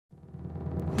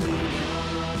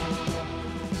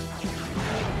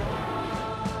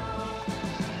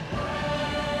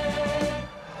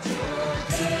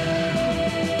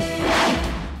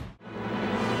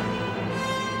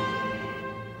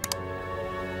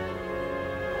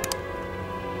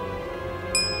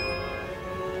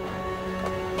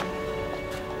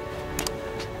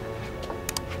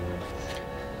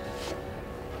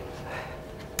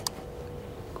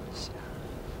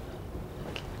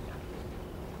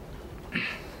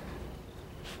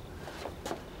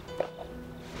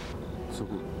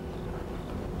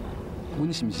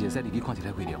阮是毋是会使入去看一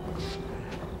下飞龙？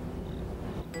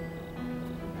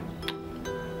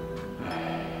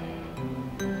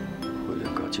飞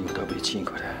龙到今都未醒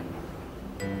过来，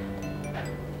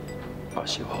也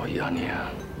是予伊安尼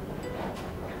啊，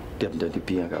惦在伫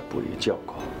边仔甲陪伊照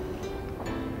顾，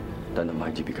咱就莫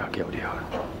入去甲叫了。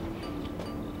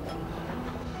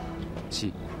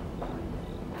是。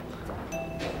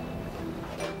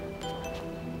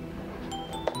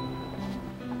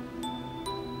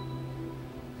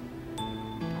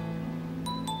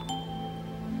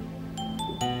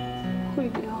 飞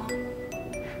龙，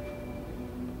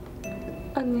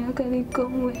安尼甲你讲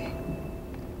话，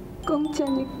讲遮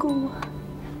尼久啊，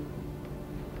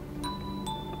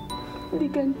你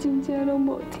敢真正拢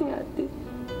无听着？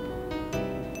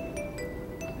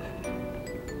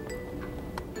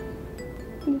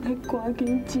你来赶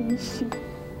紧真实，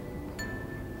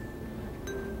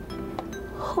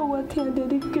互我听到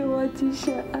你叫我一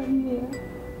声安尼，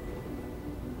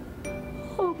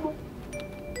好无？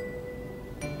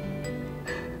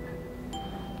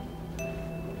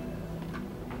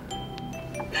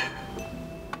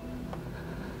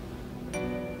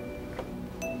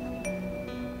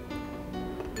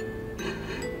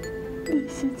 你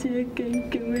是一个坚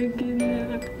强的囡仔，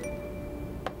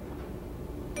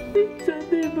你绝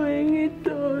对袂用去倒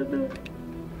落。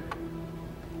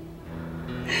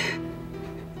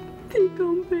你讲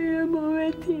爸也无要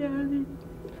听你，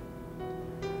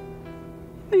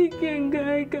你更加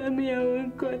会甲命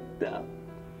运决斗。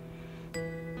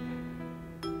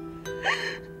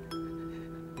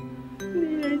你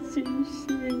的真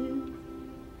心，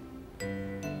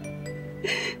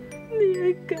你要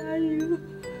加油。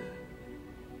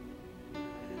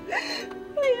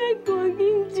 你要赶紧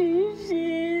真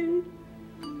心，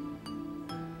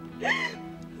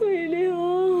飞龙，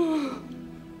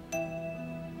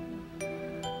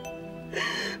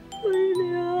飞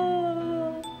龙。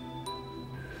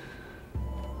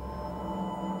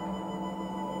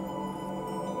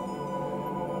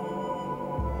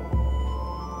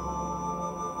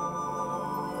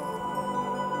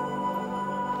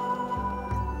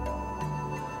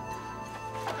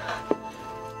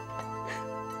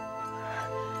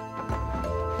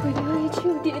飞龙，伊手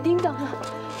伫顶动啊！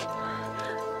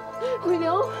飞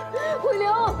龙，飞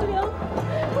龙，飞龙，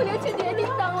飞龙手伫顶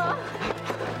动啊！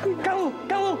干物，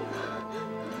干物！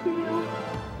飞龙，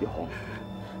玉红，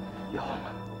玉红，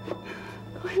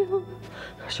飞龙，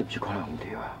是不是看到问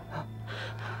题啊？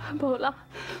无啦，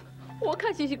我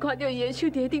确实是看到伊的手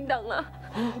伫顶动啊！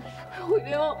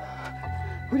飞龙，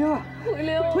飞龙啊！飞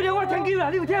龙，飞龙，我天救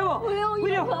啦！你有听无？飞龙，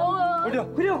伊跑啊！飞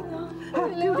龙，飞龙，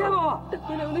你有听无？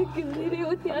飞龙，你叫你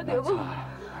有听到无？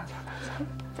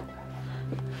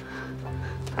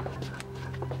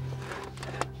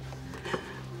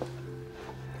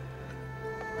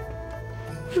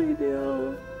 飞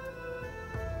龙，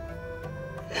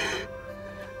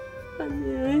安尼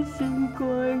的心肝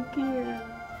囝，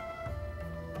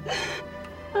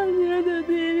安尼就伫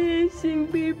你的身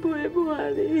边陪伴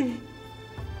你，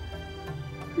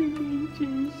你更真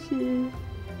心，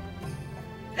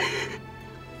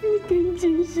你更真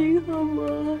心好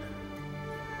无？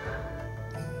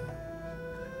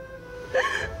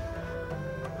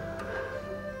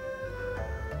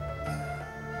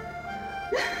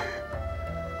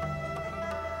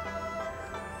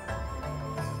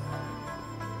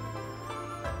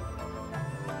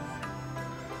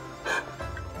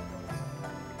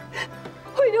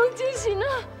 飞龙真心啊！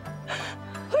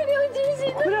飞龙真心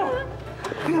啊！飞龙，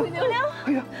飞龙，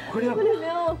飞龙，飞龙，飞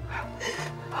龙，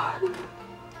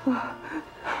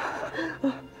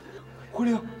飞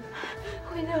龙，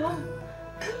飞龙，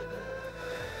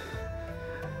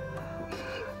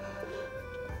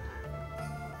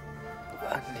安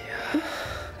妮啊！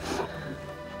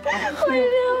飞龙，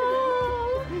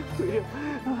飞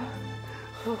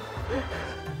龙，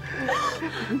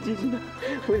真心啊！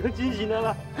飞龙真心啊啦！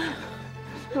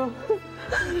 飞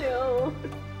龙，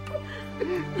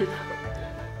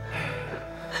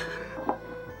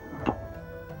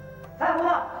彩云啊，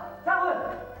彩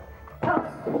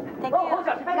云，我好消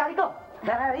息要甲你讲，来，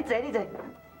你坐。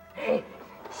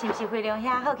是不是飞龙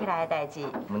遐好起来的代志？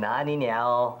唔那安尼尔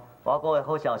哦，我讲的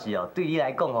好消息哦，对你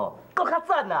来讲哦，搁较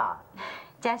赞啦。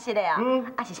真是的啊！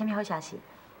啊是啥物好消息？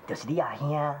就是你阿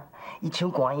兄，伊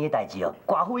唱歌伊的代志哦，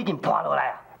官府已经判落来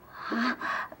啊。啊，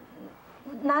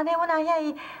那呢，我阿兄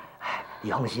伊，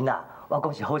你放心啦，我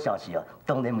讲是好消息哦，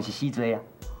当然唔是死罪啊。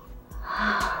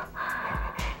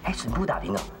迄巡捕大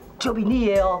兵哦，就凭你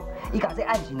的哦，伊甲这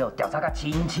案情哦调查甲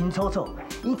清清楚楚，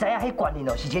伊知影迄官人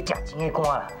哦是一个食钱的官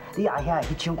啦。你阿兄会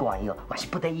去唱歌伊哦，嘛是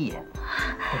不得已的。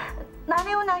那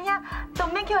你有人遐，都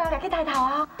免叫人来去抬头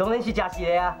啊。当然是真实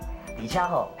的啊！而且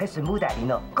吼，迄顺武大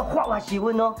人哦，搁发我收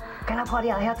阮哦，敢若看你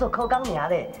阿兄做苦工尔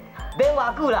咧。免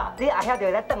偌久啦，你阿兄就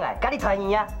会来转来，甲你团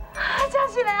圆啊！真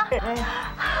是的啊！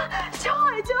超好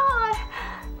的，超好的。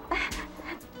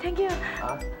Thank you。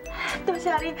啊，多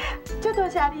谢你，足多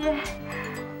谢你的。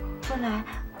本来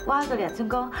我就掠准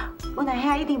讲，阮阿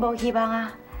兄一定无希望啊，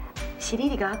是你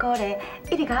伫甲我鼓励，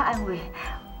一直甲我安慰，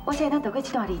我才会当度过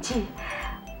这段日子。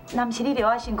若毋是你伫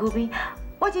我身躯边，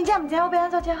我真正毋知我要安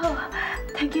怎才好。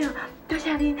Thank you， 多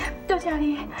谢你，多谢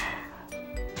你。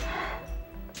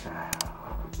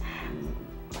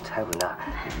彩云啊，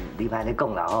你莫咧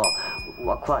讲啦吼，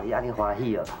我看你安尼欢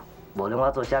喜哦，无论我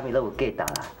做啥物都有价值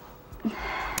啦。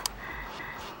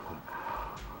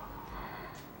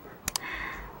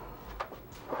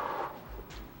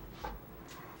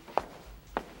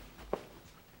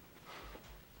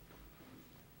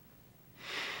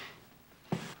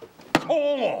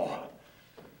空哦，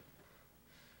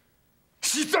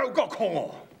实在有够空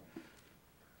哦！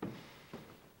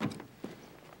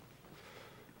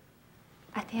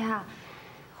阿爹啊，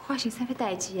发生啥物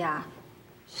代志啊？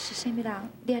是啥物人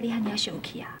惹你遐尔生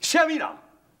气啊？啥物人？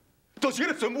就是迄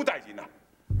个孙武大人啊！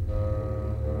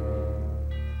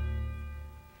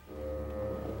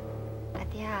阿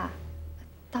爹啊，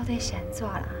到底是安怎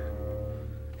啦？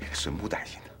迄个孙武大人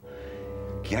啊，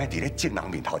今日伫咧众人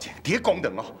面头前，伫咧公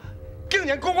堂哦，竟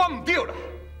然讲我唔对啦！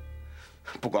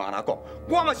不管安怎讲，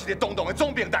我嘛是个当当的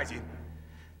总兵大人，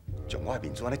将我的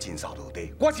面子安尼真扫落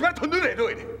地，我是要吞吞下落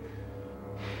的。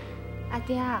阿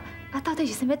爹啊，到底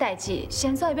是啥物代志？是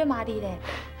安怎会要骂你咧？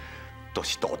都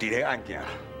是道地的案件，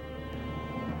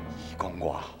伊讲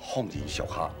我放任属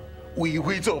下，为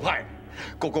非作歹，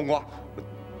搁讲我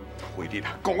回日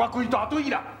啊，讲我规大堆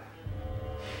啦。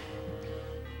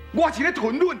我是咧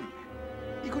吞论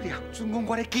伊，伊搁掠准讲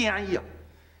我咧惊伊哦，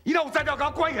伊若有才调甲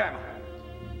我关起来嘛。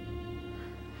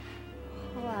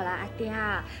好啊啦，阿爹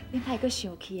啊，你莫搁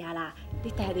生气啊啦，你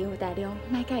大量有大量，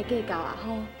莫甲伊计较啊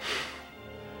吼。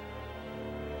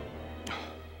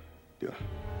对啊，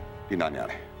你哪样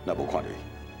咧？哪无看到伊？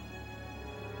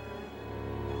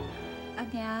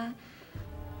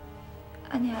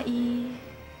阿娘伊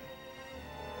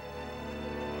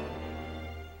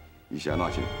是安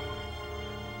怎想？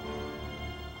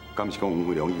敢是讲黄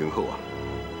飞龙已经好啊？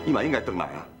伊嘛应该回来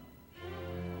啊？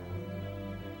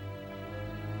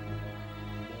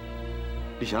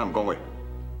你是安怎唔讲话？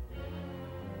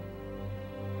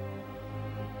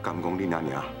敢讲你哪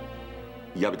样？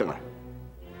伊还要回来？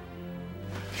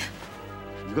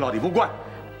你个老弟不管！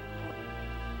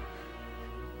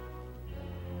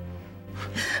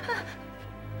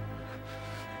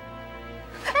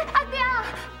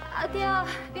阿爹，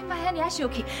你莫遐尔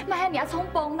生气，莫遐尔冲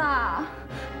动啦！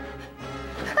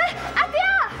阿爹，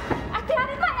你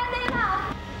莫安尼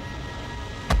啦！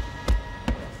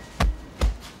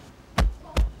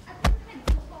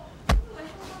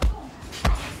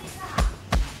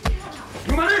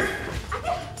刘曼丽，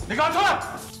你给我出来！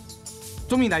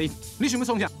总兵大人，你想要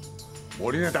创啥？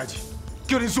无恁的代志，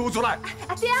叫恁师傅出来！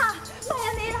阿爹，莫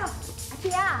安尼啦！阿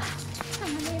爹，莫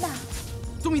安尼啦！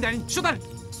总兵大人，稍等。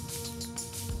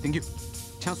Thank you，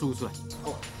请师傅出来。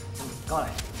好，过来。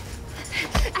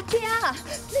阿爹，你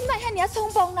莫遐尔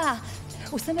冲动啦！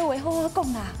有啥物话好好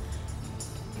讲啦。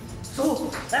师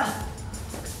傅，来啊！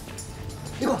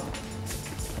你看。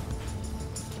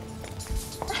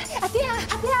阿爹，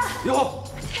有好。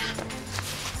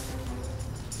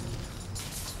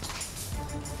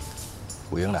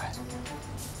有英来，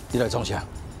你来创啥？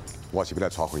我是要来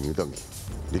带回娘转去，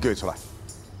你叫伊出来。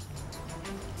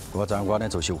我知影我安尼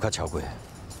做是有较超过，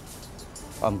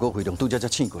啊，毋过费龙拄则才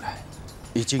醒过来，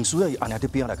伊真需要伊阿娘伫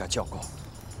边仔来甲照顾。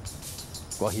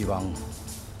我希望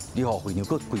你互费娘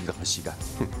搁几工的时间。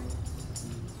哼，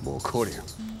无可能。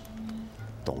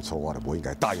当初我就无应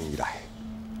该答应伊来。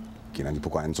今仔日不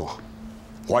管安怎，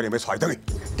我一定要带伊转去。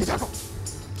你听讲，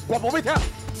我无要听。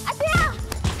阿爹。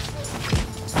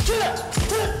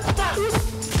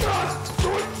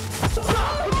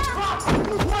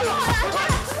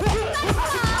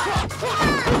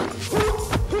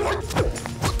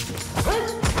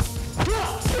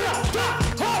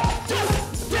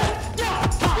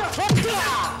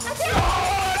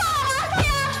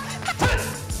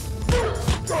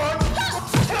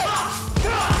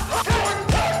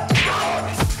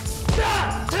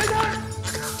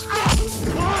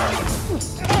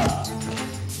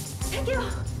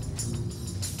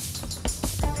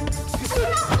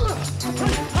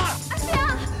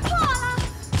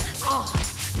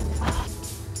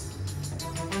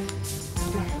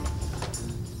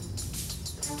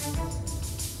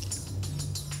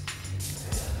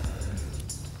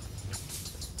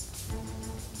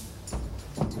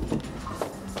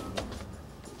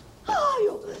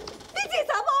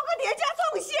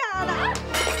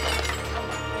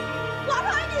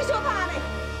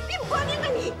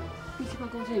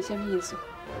讲这是啥物意思？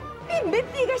你唔免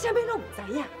知个啥物拢唔知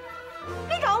影。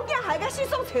你甲阮囝害甲死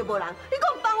爽找无人，你讲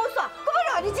帮我耍，我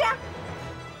要来你遮。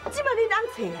即摆你人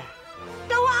找啊，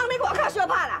甲我翁咧外口相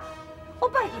拍啦！我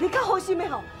拜托你较好心的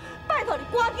吼，拜托你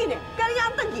赶紧的，甲你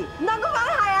翁转去，唔通搁把我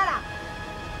害啊啦！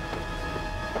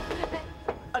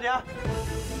阿娘，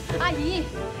阿姨，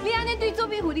你安尼对左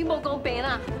边妇女无公平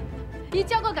啦！伊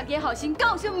照顾家己的后生，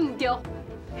敢有啥唔对？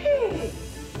嘿，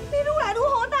你愈来愈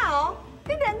好打哦！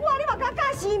你连我你嘛敢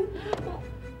假心？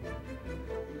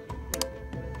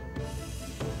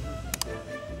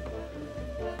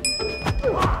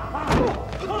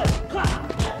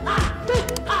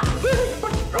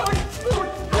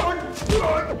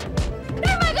你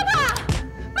卖个拍，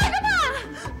卖个拍！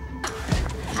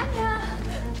哎呀，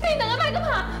你两个卖个拍！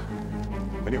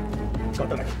美妞，搞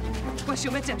倒来。我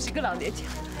想要暂时搁留在这。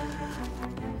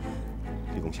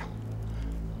你讲啥？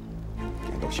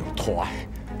今都是用拖的，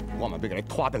我嘛要甲你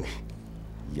拖转去，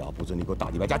以后不准你给我踏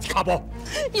入来遮一脚步。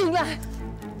用来，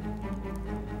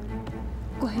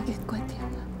我已经决定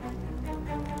了，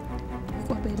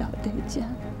我要留在这，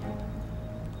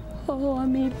好好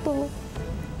弥补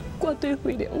我对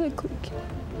飞龙的亏欠。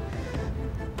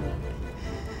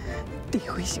除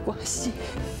非是我死，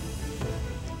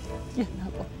也若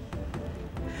无，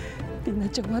你若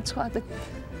将我带转去，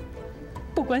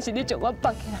不管是你将我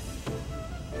绑起来，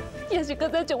也是搁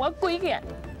再将我关起来，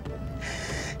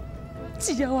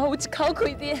只要我有一口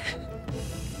气的，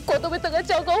我都要回来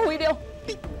照顾飞龙。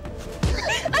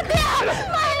阿爹，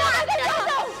卖啦，阿爹！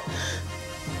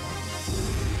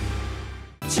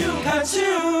手牵手，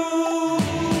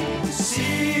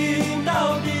心斗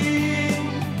阵，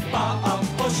把握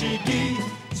好时机，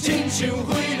亲像飞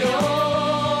龙，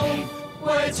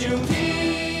飞上天。